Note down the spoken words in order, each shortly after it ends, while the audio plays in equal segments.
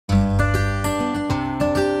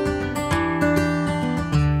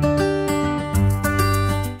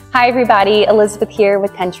Hi everybody, Elizabeth here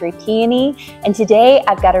with Country Peony, and today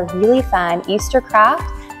I've got a really fun Easter craft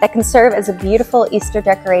that can serve as a beautiful Easter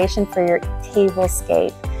decoration for your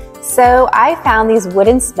tablescape. So I found these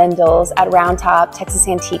wooden spindles at Round Top Texas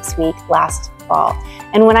Antiques Week last fall,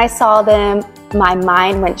 and when I saw them, my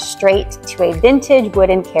mind went straight to a vintage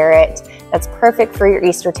wooden carrot that's perfect for your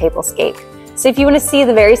Easter tablescape. So if you want to see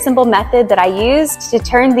the very simple method that I used to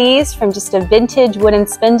turn these from just a vintage wooden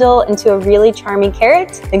spindle into a really charming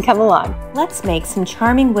carrot, then come along. Let's make some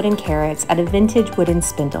charming wooden carrots out of vintage wooden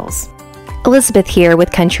spindles. Elizabeth here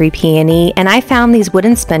with Country Peony, and I found these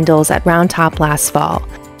wooden spindles at Round Top last fall.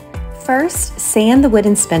 First, sand the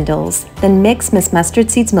wooden spindles, then mix Miss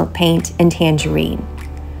Mustard Seed's milk paint and tangerine.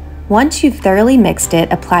 Once you've thoroughly mixed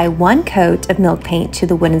it, apply 1 coat of milk paint to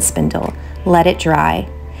the wooden spindle. Let it dry.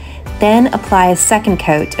 Then apply a 2nd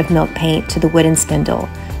coat of milk paint to the wooden spindle.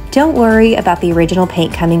 Don't worry about the original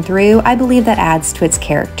paint coming through, I believe that adds to its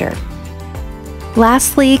character.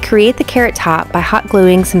 Lastly, create the carrot top by hot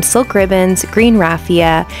gluing some silk ribbons, green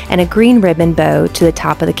raffia, and a green ribbon bow to the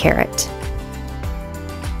top of the carrot.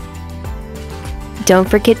 Don't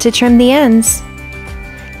forget to trim the ends.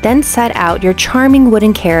 Then set out your charming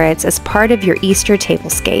wooden carrots as part of your Easter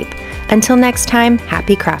tablescape. Until next time,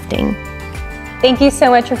 happy crafting! Thank you so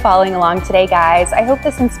much for following along today, guys. I hope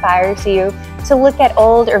this inspires you to look at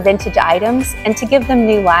old or vintage items and to give them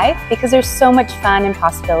new life, because there's so much fun and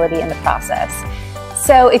possibility in the process.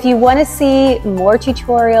 So if you want to see more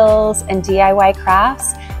tutorials and DIY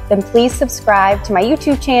crafts, then please subscribe to my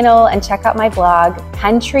YouTube channel and check out my blog,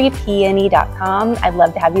 countrypeony.com. I'd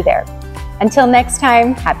love to have you there. Until next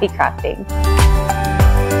time, happy crafting.